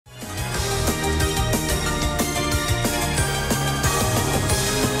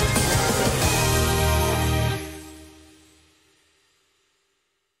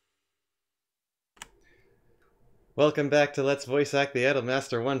Welcome back to Let's Voice Act the Idolm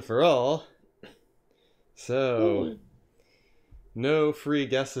Master One for All. So, no free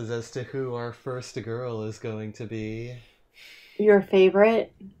guesses as to who our first girl is going to be. Your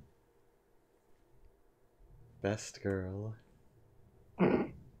favorite? Best girl.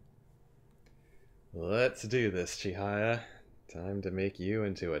 Let's do this, Chihaya. Time to make you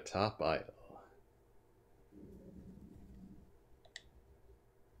into a top idol.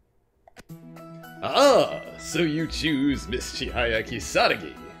 Ah, so you choose Miss Chihaya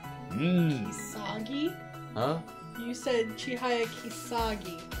Kisaragi. Kisagi? Huh? You said Chihaya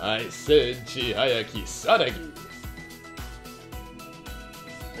Kisagi. I said Chihaya Kisaragi.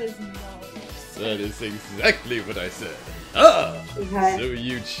 That is not what you said. That is exactly what I said. Ah, Okay. so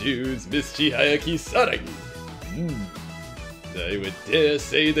you choose Miss Chihaya Kisaragi. I would dare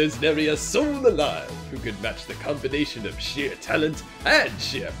say there's nary a soul alive who could match the combination of sheer talent and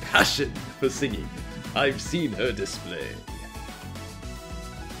sheer passion for singing I've seen her display.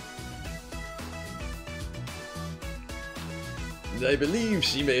 I believe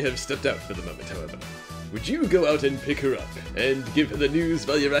she may have stepped out for the moment, however. Would you go out and pick her up and give her the news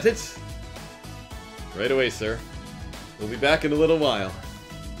while you're at it? Right away, sir. We'll be back in a little while.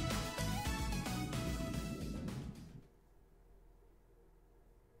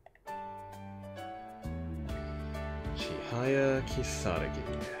 Chihaya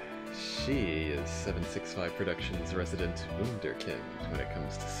Kisaragi. She is 765 Productions' resident wunderkind when it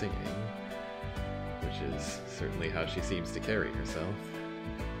comes to singing, which is certainly how she seems to carry herself.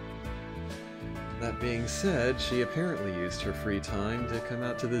 That being said, she apparently used her free time to come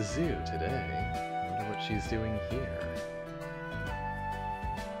out to the zoo today. I wonder what she's doing here.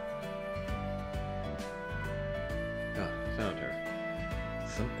 Ah, found her.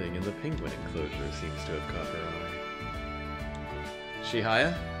 Something in the penguin enclosure seems to have caught her eye.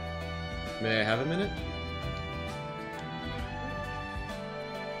 Chihaya? May I have a minute?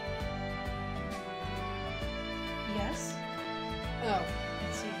 Yes? Oh,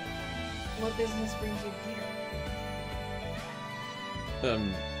 let's see. What business brings you here?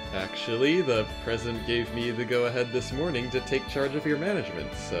 Actually, the president gave me the go-ahead this morning to take charge of your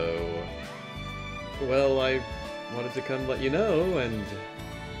management, so... Well, I wanted to come let you know, and...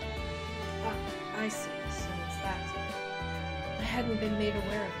 Ah, I see. So it's that. I hadn't been made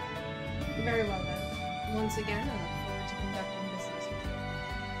aware of that. Very well then. Once again, I look forward to conducting business with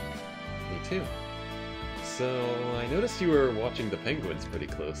you. Me too. So, I noticed you were watching the penguins pretty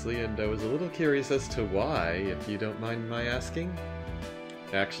closely, and I was a little curious as to why, if you don't mind my asking.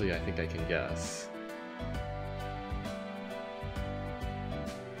 Actually, I think I can guess.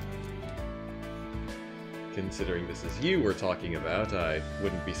 Considering this is you we're talking about, I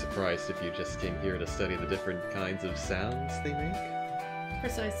wouldn't be surprised if you just came here to study the different kinds of sounds they make.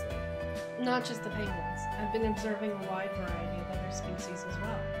 Precisely. Not just the penguins. I've been observing a wide variety of other species as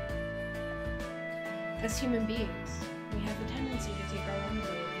well. As human beings, we have a tendency to take our own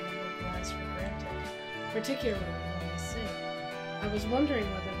ability to vocalize for granted, particularly when we sing. I was wondering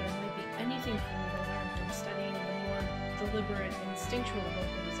whether there might be anything for me to learn from studying the more deliberate, instinctual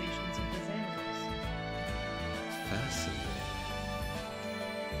vocalizations of these animals. Fascinating.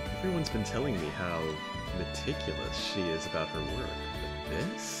 Everyone's been telling me how meticulous she is about her work,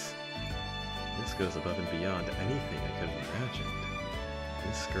 but this goes above and beyond anything I could have imagined.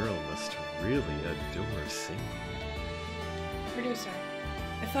 This girl must really adore singing. Producer,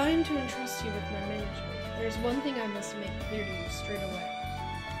 if I am to entrust you with my management, there's one thing I must make clear to you straight away.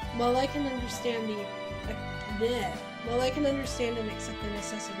 While I can understand and accept the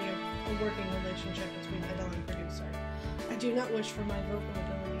necessity of a working relationship between idol and producer, I do not wish for my vocal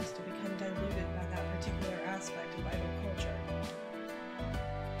abilities to become diluted by that particular aspect of idol culture.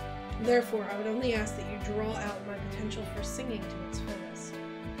 Therefore, I would only ask that you draw out my potential for singing to its fullest.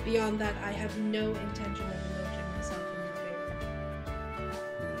 Beyond that, I have no intention of indulging myself in your favor.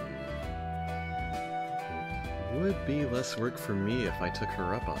 It would be less work for me if I took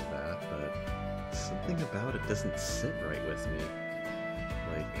her up on that, but something about it doesn't sit right with me.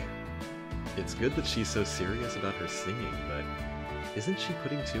 Like, it's good that she's so serious about her singing, but isn't she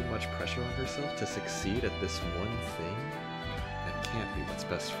putting too much pressure on herself to succeed at this one thing? That can't be what's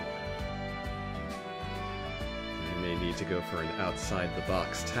best for her. I may need to go for an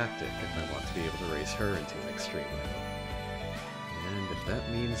outside-the-box tactic if I want to be able to raise her into an extreme level. And if that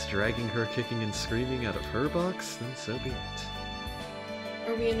means dragging her kicking and screaming out of her box, then so be it.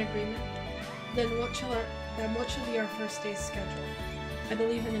 Are we in agreement? Then what shall be our first day's schedule? I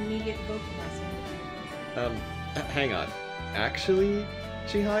believe an immediate vocalizing would be appropriate. Hang on. Actually,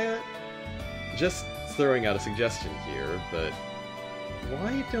 Chihaya? Just throwing out a suggestion here, but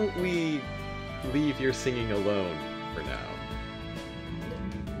why don't we leave your singing alone for now.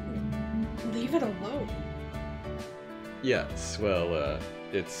 Leave it alone. Yes, well,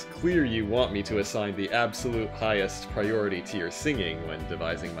 it's clear you want me to assign the absolute highest priority to your singing when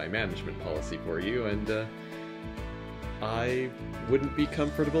devising my management policy for you, and, I wouldn't be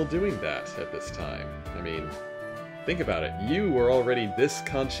comfortable doing that at this time. I mean, think about it. You were already this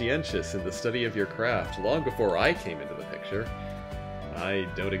conscientious in the study of your craft long before I came into the picture. I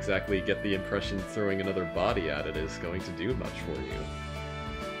don't exactly get the impression throwing another body at it is going to do much for you.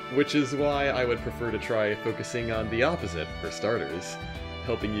 Which is why I would prefer to try focusing on the opposite, for starters,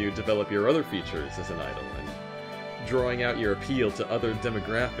 helping you develop your other features as an idol, and drawing out your appeal to other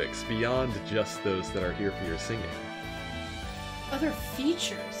demographics beyond just those that are here for your singing. Other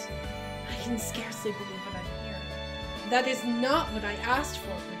features? I can scarcely believe what I'm hearing. That is not what I asked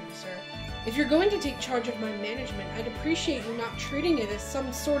for, producer. If you're going to take charge of my management, I'd appreciate you not treating it as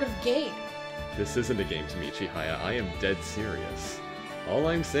some sort of game. This isn't a game to me, Chihaya. I am dead serious. All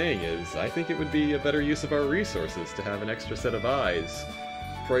I'm saying is, I think it would be a better use of our resources to have an extra set of eyes,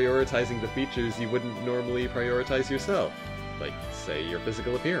 prioritizing the features you wouldn't normally prioritize yourself, like, say, your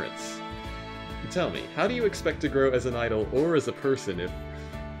physical appearance. Tell me, how do you expect to grow as an idol or as a person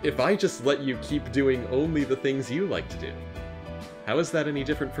if I just let you keep doing only the things you like to do? How is that any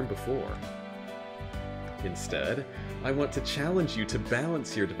different from before? Instead, I want to challenge you to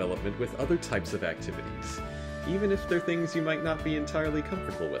balance your development with other types of activities, even if they're things you might not be entirely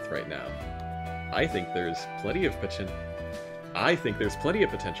comfortable with right now. I think there's plenty of potential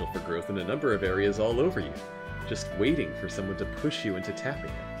for growth in a number of areas all over you, just waiting for someone to push you into tapping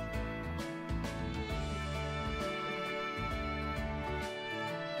it.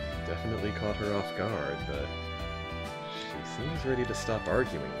 Definitely caught her off guard, but she seems ready to stop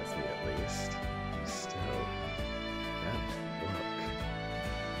arguing with me at least. Still, that look.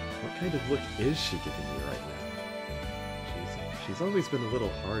 What kind of look is she giving me right now? She's always been a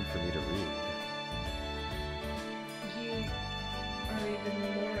little hard for me to read. You are even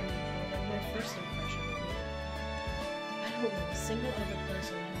more unusual than my first impression of you. I don't know a single other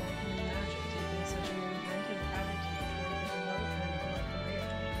person who I can imagine taking such an inventive attitude toward the development of my career.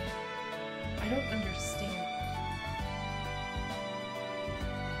 I don't understand.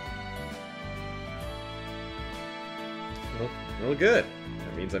 Well, good.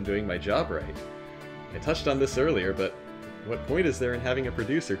 That means I'm doing my job right. I touched on this earlier, but what point is there in having a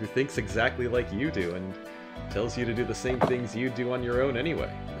producer who thinks exactly like you do and tells you to do the same things you do on your own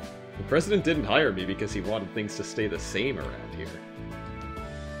anyway? The president didn't hire me because he wanted things to stay the same around here.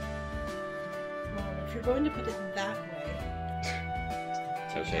 Well, if you're going to put it that way...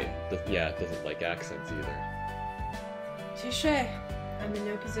 Okay, yeah, it doesn't like accents either. Touché. I'm in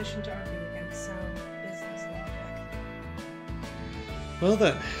no position to argue against sound business logic. Well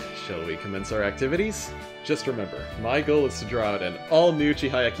then, shall we commence our activities? Just remember, my goal is to draw out an all-new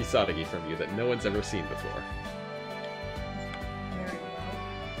Chihaya Kisaragi from you that no one's ever seen before. Very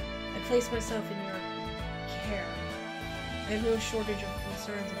well. I place myself in your care. I have no shortage of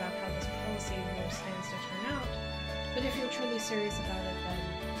concerns about how this policy of yours stands to turn out, but if you're truly serious about it, then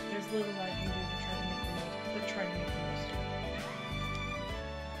there's little I can do to try to make the most of it.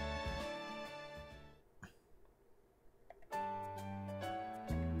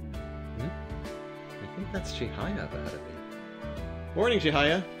 I think that's Chihaya ahead of me. Morning,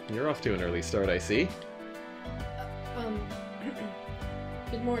 Chihaya. You're off to an early start, I see.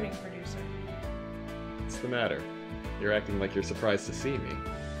 Good morning, producer. What's the matter? You're acting like you're surprised to see me.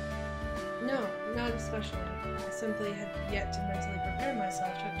 No, not especially. I simply had yet to mentally prepare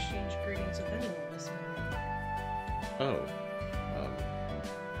myself to exchange greetings with anyone this morning. Oh.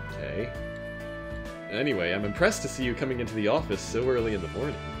 Okay. Anyway, I'm impressed to see you coming into the office so early in the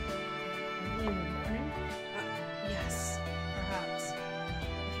morning. Early in the morning? Yes, perhaps.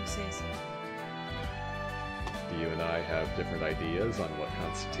 If you say so. Do you and I have different ideas on what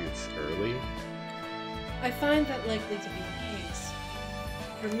constitutes early? I find that likely to be the case.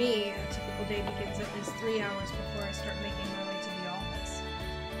 For me, a typical day begins at least 3 hours before I start making my way to the office.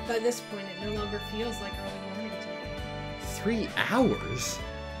 By this point, it no longer feels like early morning to me. 3 hours?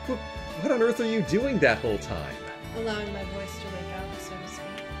 What on earth are you doing that whole time? Allowing my voice to wake up, so to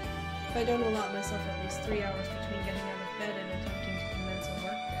speak. If I don't allot myself at least 3 hours between getting out of bed and attempting to commence a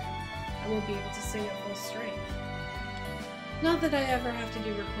workday, I won't be able to sing at full strength. Not that I ever have to do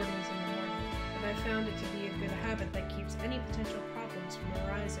recordings in the morning, but I found it to be a good habit that keeps any potential problems from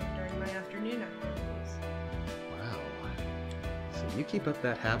arising during my afternoon activities. Wow. So you keep up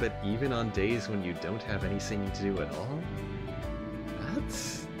that habit even on days when you don't have any singing to do at all?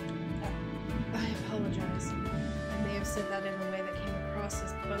 That's... I apologize. I may have said that in a way that came across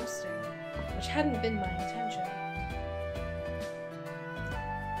as boasting, which hadn't been my intention.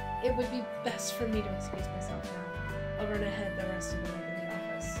 It would be best for me to excuse myself now. I'll run ahead the rest of the way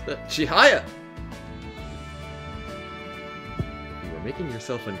to the office. Chihaya! If you were making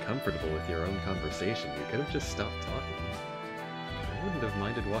yourself uncomfortable with your own conversation, you could have just stopped talking. I wouldn't have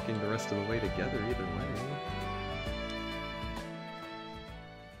minded walking the rest of the way together either way.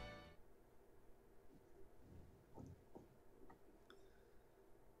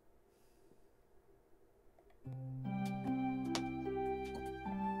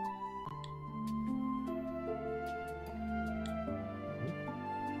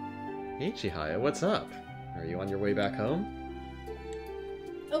 Hey Chihaya, what's up? Are you on your way back home?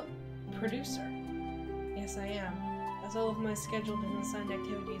 Oh, producer. Yes, I am. As all of my scheduled and assigned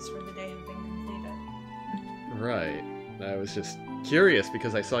activities for the day have been completed. Right. I was just curious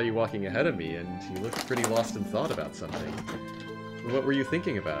because I saw you walking ahead of me and you looked pretty lost in thought about something. What were you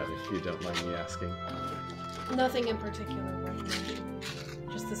thinking about, if you don't mind me asking? Nothing in particular worth mentioning.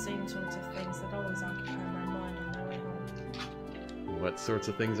 Just the same sorts of things that always occupy my mind on my way home. What sorts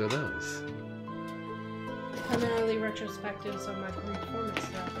of things are those? Primarily retrospectives on my performance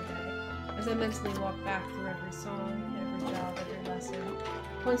throughout the day, as I mentally walk back through every song, every job, every lesson.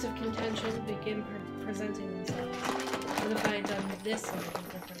 Points of contention begin presenting themselves. What if I had done this a little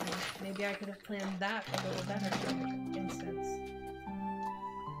differently? Maybe I could have planned that a little better, for instance.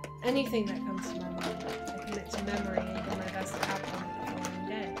 Anything that comes to my mind, I commit to memory and do my best to act on it the following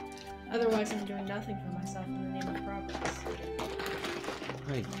day. Otherwise, I'm doing nothing for myself in the name of progress.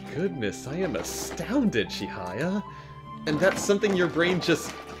 My goodness, I am astounded, Chihaya. And that's something your brain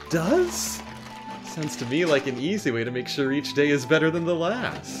just does? Sounds to me like an easy way to make sure each day is better than the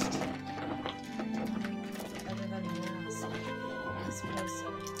last. Better than the last. I suppose so.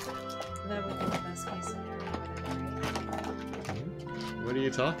 That would be the best case scenario, would it agree? What are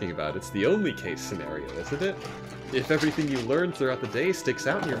you talking about? It's the only case scenario, isn't it? If everything you learn throughout the day sticks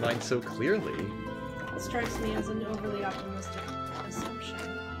out in your mind so clearly. It strikes me as an overly optimistic assumption.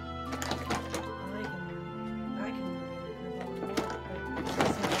 I can improve on the work, but some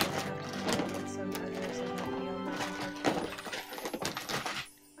others have to deal with some others and not beyond that.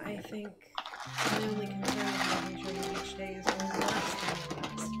 I think my only concern is making sure that each day is going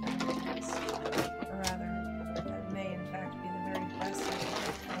worse than the last. Or rather, that may in fact be the very best I could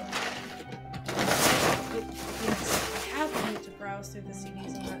hope for. Oh, yes, I have wanted to browse through the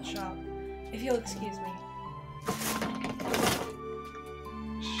CDs in that shop. If you'll excuse me.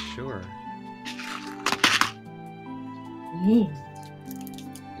 Sure. Mm.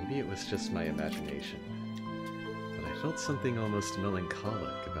 Maybe it was just my imagination, but I felt something almost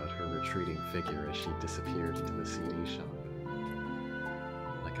melancholic about her retreating figure as she disappeared into the CD shop.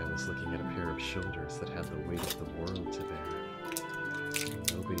 Like I was looking at a pair of shoulders that had the weight of the world to bear.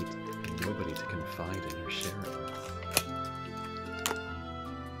 Nobody to confide in or share it with.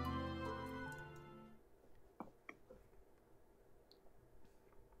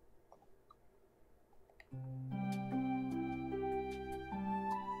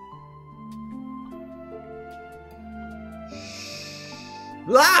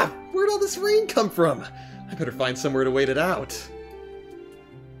 Ah! Where'd all this rain come from? I better find somewhere to wait it out.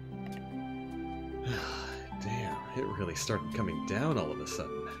 Damn, it really started coming down all of a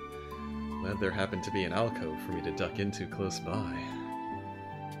sudden. Glad there happened to be an alcove for me to duck into close by.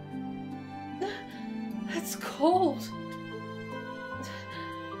 That's cold.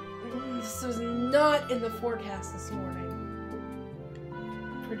 This was not in the forecast this morning.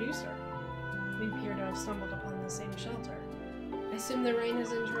 Producer, we appear to have stumbled upon the same shelter. I assume the rain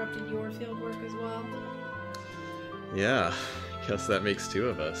has interrupted your field work as well? Yeah, guess that makes two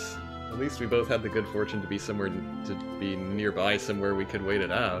of us. At least we both had the good fortune to be nearby somewhere we could wait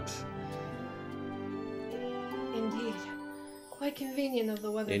it out. Indeed. Quite convenient of the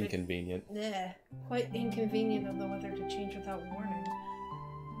weather Inconvenient. Quite inconvenient of the weather to change without warning.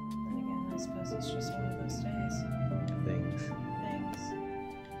 Then again, I suppose it's just one of those days. Things.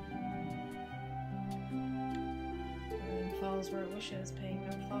 Rain falls where it wishes, paying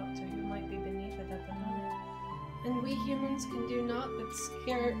no thought to who might be beneath it at the moment. And we humans can do naught but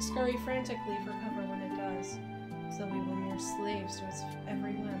scurry frantically for cover when it does, so we were mere slaves to its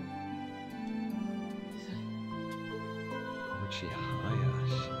every whim. Poor Chihaya,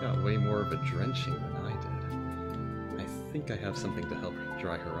 she got way more of a drenching than I did. I think I have something to help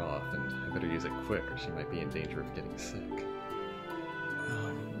dry her off, and I better use it quick or she might be in danger of getting sick.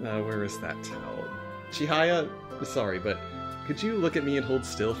 Where is that towel? Chihaya, sorry, but could you look at me and hold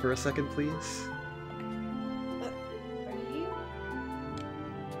still for a second, please? Are you?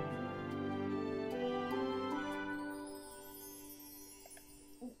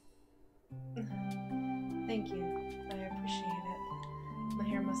 Thank you. I appreciate it. My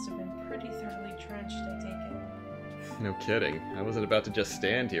hair must have pretty thoroughly drenched, I take it. No kidding. I wasn't about to just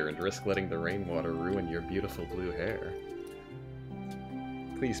stand here and risk letting the rainwater ruin your beautiful blue hair.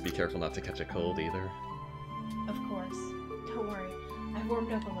 Please be careful not to catch a cold either. Of course. Don't worry. I've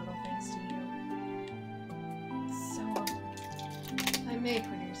warmed up a little thanks to you. So, if I may,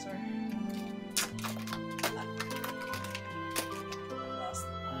 producer. Lost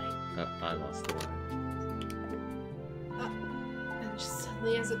the line. I lost the line. And just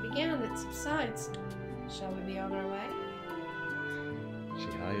suddenly as it began, it subsides. Shall we be on our way?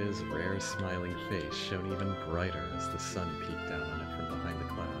 Chihaya's rare smiling face shone even brighter as the sun peeked down on it from behind the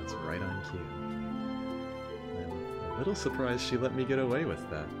clouds, right on cue. I'm a little surprised she let me get away with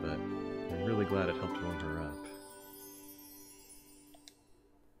that, but I'm really glad it helped warm her up.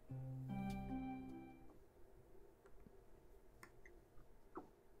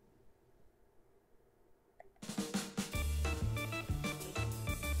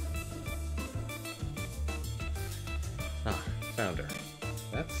 Ah, found her.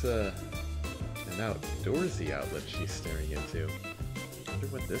 That's, an outdoorsy outlet she's staring into. Wonder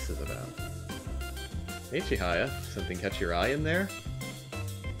what this is about. Hey, Chihaya. Something catch your eye in there?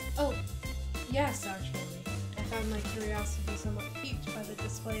 Oh, yes, actually. I found my curiosity somewhat piqued by the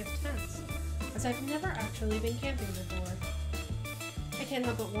display of tents, as I've never actually been camping before. I can't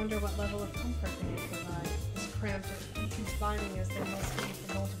help but wonder what level of comfort they would provide, as cramped and confining as they must be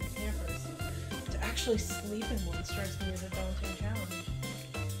for multiple campers. To actually sleep in one strikes me as a daunting challenge.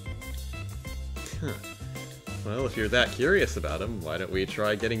 Huh. Well, if you're that curious about them, why don't we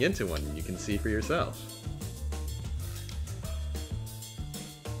try getting into one and you can see for yourself?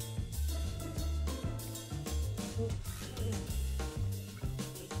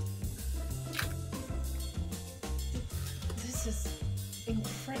 This is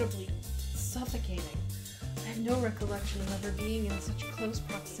incredibly suffocating. I have no recollection of ever being in such close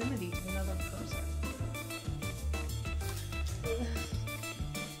proximity to another person.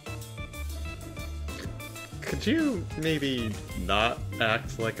 Could you maybe not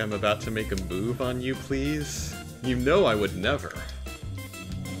act like I'm about to make a move on you, please? You know I would never.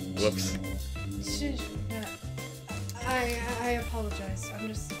 Whoops. Yeah. I apologize. I'm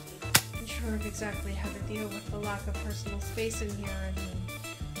just unsure of exactly how to deal with the lack of personal space in here, and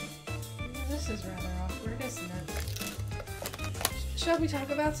this is rather awkward, isn't it? Shall we talk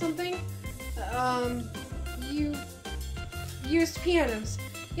about something? Used pianos.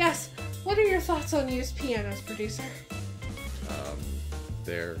 Yes. What are your thoughts on used pianos, producer?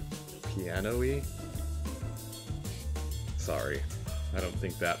 They're piano-y? Sorry. I don't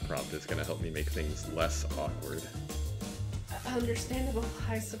think that prompt is gonna help me make things less awkward. Understandable,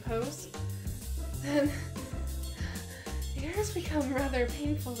 I suppose. Then, it has become rather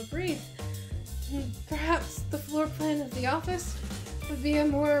painful to breathe. Perhaps the floor plan of the office would be a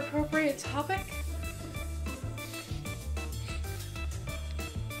more appropriate topic?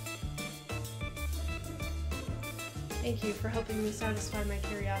 Thank you for helping me satisfy my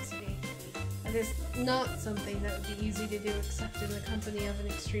curiosity. That is not something that would be easy to do except in the company of an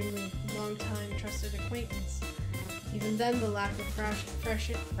extremely long-time trusted acquaintance. Even then, the lack of fresh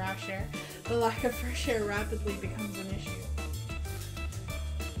air rapidly becomes an issue.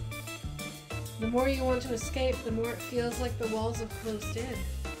 The more you want to escape, the more it feels like the walls have closed in.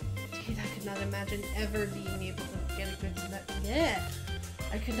 Indeed, I could not imagine ever being able to get a good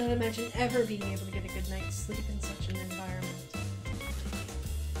I could not imagine ever being able to get a good night's sleep in such an environment.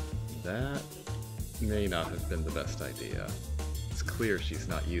 That may not have been the best idea. It's clear she's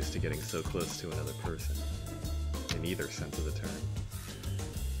not used to getting so close to another person, in either sense of the term.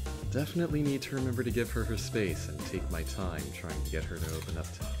 Definitely need to remember to give her her space and take my time trying to get her to open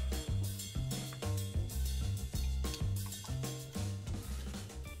up to me.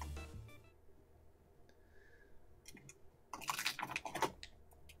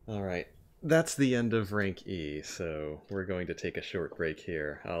 Alright, that's the end of Rank E, so we're going to take a short break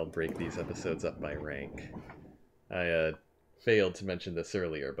here. I'll break these episodes up by rank. I failed to mention this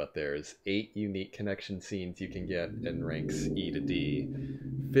earlier, but there's 8 unique connection scenes you can get in ranks E to D,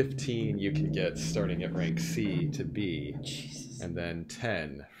 15 you can get starting at rank C to B, Jesus. and then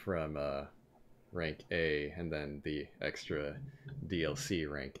 10 from rank A, and then the extra DLC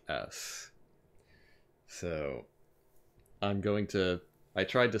rank S. So, I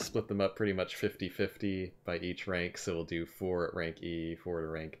tried to split them up pretty much 50-50 by each rank, so we'll do 4 at rank E, 4 at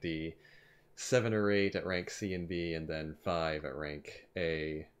rank D, 7 or 8 at rank C and B, and then 5 at rank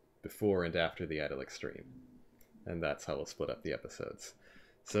A before and after the Idol Extreme. And that's how we'll split up the episodes.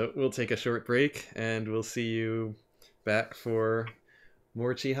 So we'll take a short break, and we'll see you back for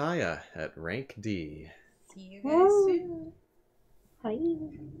more Chihaya at rank D. See you guys soon.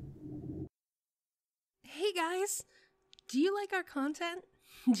 Hi. Hey guys! Do you like our content?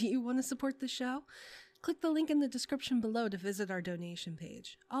 Do you want to support the show? Click the link in the description below to visit our donation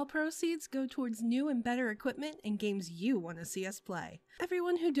page. All proceeds go towards new and better equipment and games you want to see us play.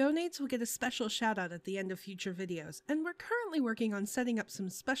 Everyone who donates will get a special shout out at the end of future videos, and we're currently working on setting up some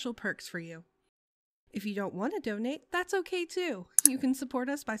special perks for you. If you don't want to donate, that's okay too. You can support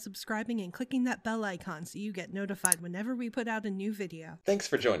us by subscribing and clicking that bell icon so you get notified whenever we put out a new video. Thanks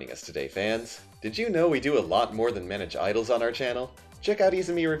for joining us today, fans. Did you know we do a lot more than manage idols on our channel? Check out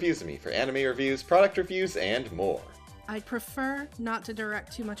Izumi Reviews Me for anime reviews, product reviews, and more. I'd prefer not to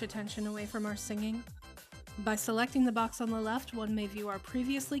direct too much attention away from our singing. By selecting the box on the left, one may view our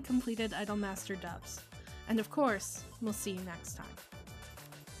previously completed Idolm Master dubs. And of course, we'll see you next time.